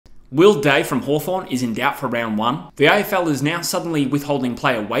Will Day from Hawthorn is in doubt for round 1. The AFL is now suddenly withholding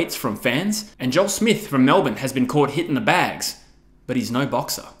player weights from fans. And Joel Smith from Melbourne has been caught hitting the bags. But he's no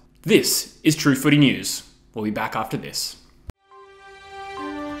boxer. This is True Footy News. We'll be back after this.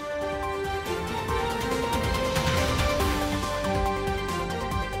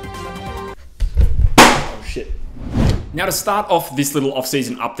 Oh shit. Now, to start off this little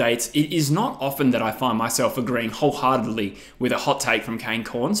off-season update, it is not often that I find myself agreeing wholeheartedly with a hot take from Kane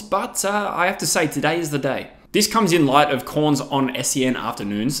Cornes, but I have to say today is the day. This comes in light of Cornes on SEN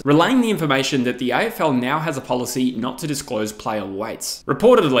Afternoons, relaying the information that the AFL now has a policy not to disclose player weights.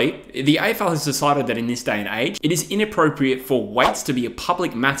 Reportedly, the AFL has decided that in this day and age, it is inappropriate for weights to be a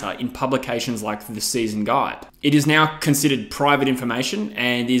public matter in publications like the Season Guide. It is now considered private information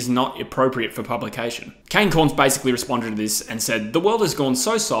and is not appropriate for publication. Kane Cornes basically responded to this and said, "The world has gone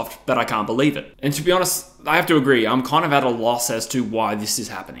so soft that I can't believe it." And to be honest, I have to agree, I'm kind of at a loss as to why this is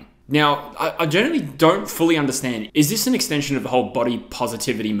happening. Now, I generally don't fully understand, is this an extension of the whole body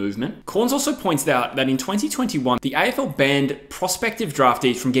positivity movement? Cornes also points out that in 2021, the AFL banned prospective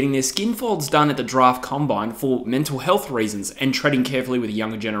draftees from getting their skin folds done at the draft combine for mental health reasons and treading carefully with a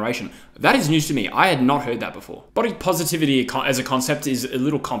younger generation. That is news to me. I had not heard that before. Body positivity as a concept is a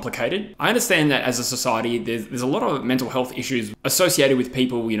little complicated. I understand that as a society, there's a lot of mental health issues associated with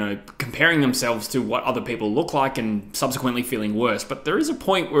people, comparing themselves to what other people look like and subsequently feeling worse. But there is a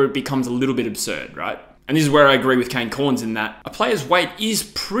point where it becomes a little bit absurd, right? And this is where I agree with Kane Cornes in that a player's weight is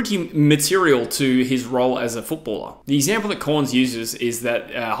pretty material to his role as a footballer. The example that Cornes uses is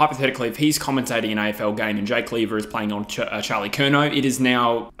that, hypothetically, if he's commentating an AFL game and Jake Lever is playing on Charlie Curnow, it is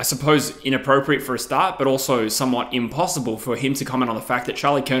now, I suppose, inappropriate for a start, but also somewhat impossible for him to comment on the fact that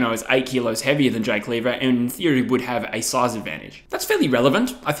Charlie Curnow is 8 kilos heavier than Jake Lever and in theory would have a size advantage. That's fairly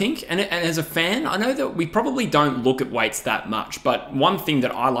relevant, I think, and as a fan, I know that we probably don't look at weights that much, but one thing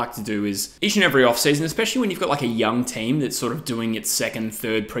that I like to do is each and every off-season, especially when you've got like a young team that's sort of doing its second,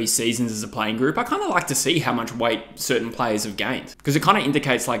 third pre-seasons as a playing group, I kind of like to see how much weight certain players have gained. Because it kind of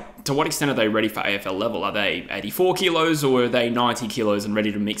indicates like, to what extent are they ready for AFL level? Are they 84 kilos or are they 90 kilos and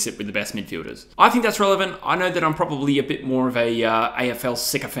ready to mix it with the best midfielders? I think that's relevant. I know that I'm probably a bit more of a AFL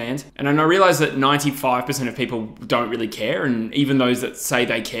sycophant. And I realize that 95% of people don't really care. And even those that say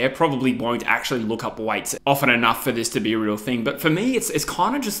they care probably won't actually look up weights often enough for this to be a real thing. But for me, it's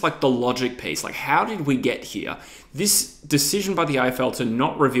kind of just like the logic piece. Like, how did we get here? This decision by the AFL to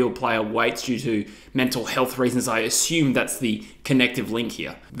not reveal player weights due to mental health reasons, I assume that's the connective link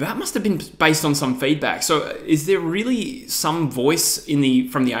here. That must have been based on some feedback. So is there really some voice from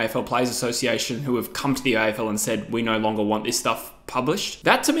the AFL Players Association who have come to the AFL and said, we no longer want this stuff published?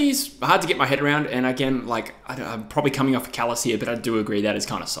 That to me is hard to get my head around, and again, like, I'm probably coming off a callous here, but I do agree that is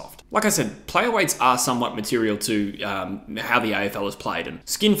kind of soft. Like I said, player weights are somewhat material to how the AFL is played, and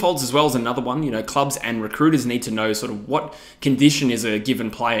skin folds as well is another one. Clubs and recruiters need to know sort of what condition is a given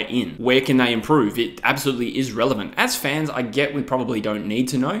player in, where can they improve. It absolutely is relevant. As fans, I get we probably don't need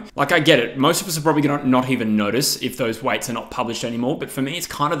to know. Like, I get it. Most of us are probably going to not even notice if those weights are not published anymore, but for me, it's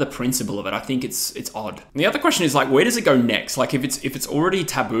kind of the principle of it. I think it's odd. And the other question is, like, where does it go next? Like, if it's already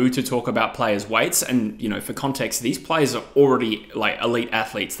taboo to talk about players' weights, and for context, these players are already like elite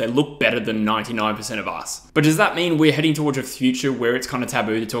athletes. They look better than 99% of us. But does that mean we're heading towards a future where it's kind of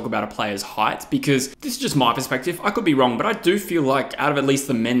taboo to talk about a player's height? Because this is just my perspective. I could be wrong, but I do feel like out of at least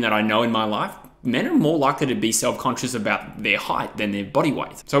the men that I know in my life, men are more likely to be self-conscious about their height than their body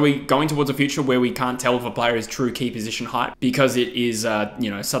weight. So are we going towards a future where we can't tell if a player is true key position height because it is,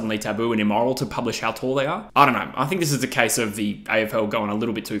 suddenly taboo and immoral to publish how tall they are? I don't know. I think this is a case of the AFL going a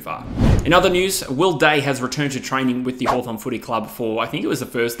little bit too far. In other news, Will Day has returned to training with the Hawthorn Footy Club for, I think it was the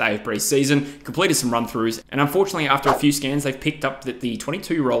first day of pre-season, completed some run-throughs, and unfortunately after a few scans, they've picked up that the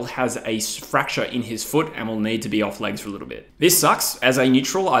 22-year-old has a fracture in his foot and will need to be off legs for a little bit. This sucks. As a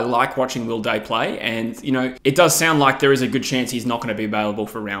neutral, I like watching Will Day play, and it does sound like there is a good chance he's not going to be available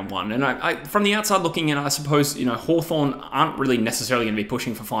for round 1. And I from the outside looking in, I suppose Hawthorn aren't really necessarily going to be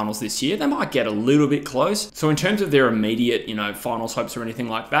pushing for finals this year. They might get a little bit close. So in terms of their immediate finals hopes or anything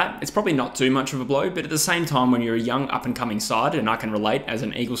like that, it's probably not too much of a blow. But at the same time, when you're a young up and coming side, and I can relate as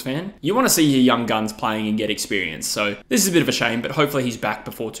an Eagles fan, you want to see your young guns playing and get experience. So this is a bit of a shame, but hopefully he's back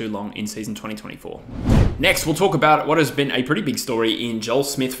before too long in season 2024. Next, we'll talk about what has been a pretty big story in Joel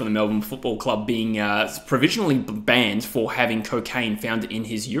Smith from the Melbourne Football Club being provisionally banned for having cocaine found in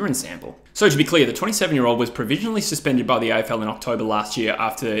his urine sample. So to be clear, the 27-year-old was provisionally suspended by the AFL in October last year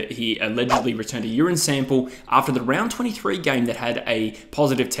after he allegedly returned a urine sample after the round 23 game that had a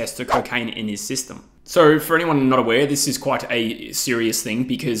positive test for cocaine in his system. So for anyone not aware, this is quite a serious thing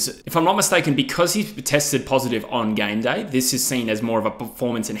because if I'm not mistaken, because he tested positive on game day, this is seen as more of a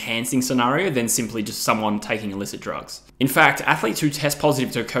performance enhancing scenario than simply just someone taking illicit drugs. In fact, athletes who test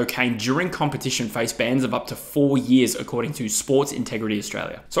positive to cocaine during competition face bans of up to 4 years, according to Sports Integrity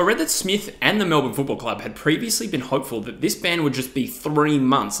Australia. So I read that Smith and the Melbourne Football Club had previously been hopeful that this ban would just be 3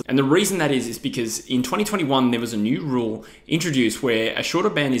 months. And the reason that is because in 2021, there was a new rule introduced where a shorter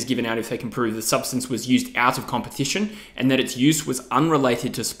ban is given out if they can prove the substance was used out of competition and that its use was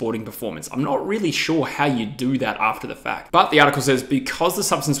unrelated to sporting performance. I'm not really sure how you do that after the fact. But the article says because the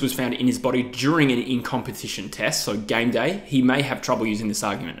substance was found in his body during an in-competition test, so game day, he may have trouble using this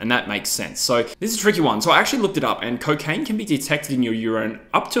argument, and that makes sense. So this is a tricky one. So I actually looked it up, and cocaine can be detected in your urine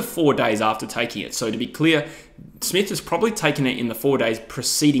up to 4 days after taking it. So to be clear, Smith has probably taken it in the 4 days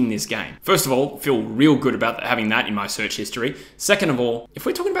preceding this game. First of all, feel real good about having that in my search history. Second of all, if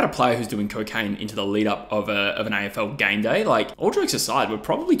we're talking about a player who's doing cocaine into the lead up of an AFL game day, like, all jokes aside, we're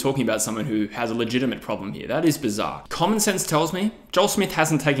probably talking about someone who has a legitimate problem here. That is bizarre. Common sense tells me Joel Smith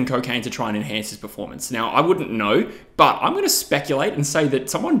hasn't taken cocaine to try and enhance his performance. Now, I wouldn't know, but I'm going to speculate and say that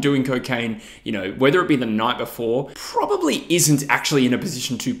someone doing cocaine, whether it be the night before, probably isn't actually in a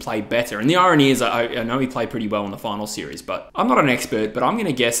position to play better. And the irony is, I know he played pretty well in the final series, but I'm not an expert, but I'm going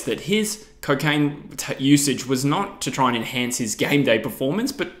to guess that his cocaine usage was not to try and enhance his game day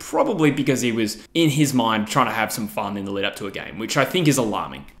performance, but probably because he was, in his mind, trying to have some fun in the lead up to a game, which I think is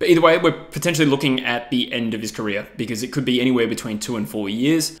alarming. But either way, we're potentially looking at the end of his career because it could be anywhere between 2 and 4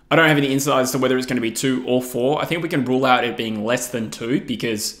 years. I don't have any insight as to whether it's going to be 2 or 4. I think we can rule out it being less than 2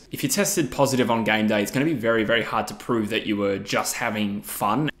 because if you tested positive on game day, it's going to be very, very hard to prove that you were just having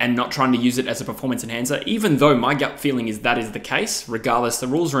fun and not trying to use it as a performance enhancer, even though my gut feeling is that is the case. Regardless, the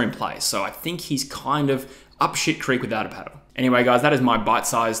rules are in place. So I think he's kind of up shit creek without a paddle. Anyway, guys, that is my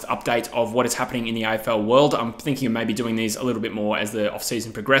bite-sized update of what is happening in the AFL world. I'm thinking of maybe doing these a little bit more as the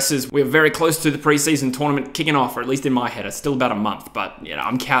off-season progresses. We're very close to the pre-season tournament kicking off, or at least in my head. It's still about a month, but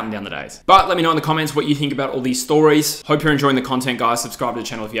I'm counting down the days. But let me know in the comments what you think about all these stories. Hope you're enjoying the content, guys. Subscribe to the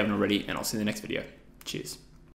channel if you haven't already, and I'll see you in the next video. Cheers.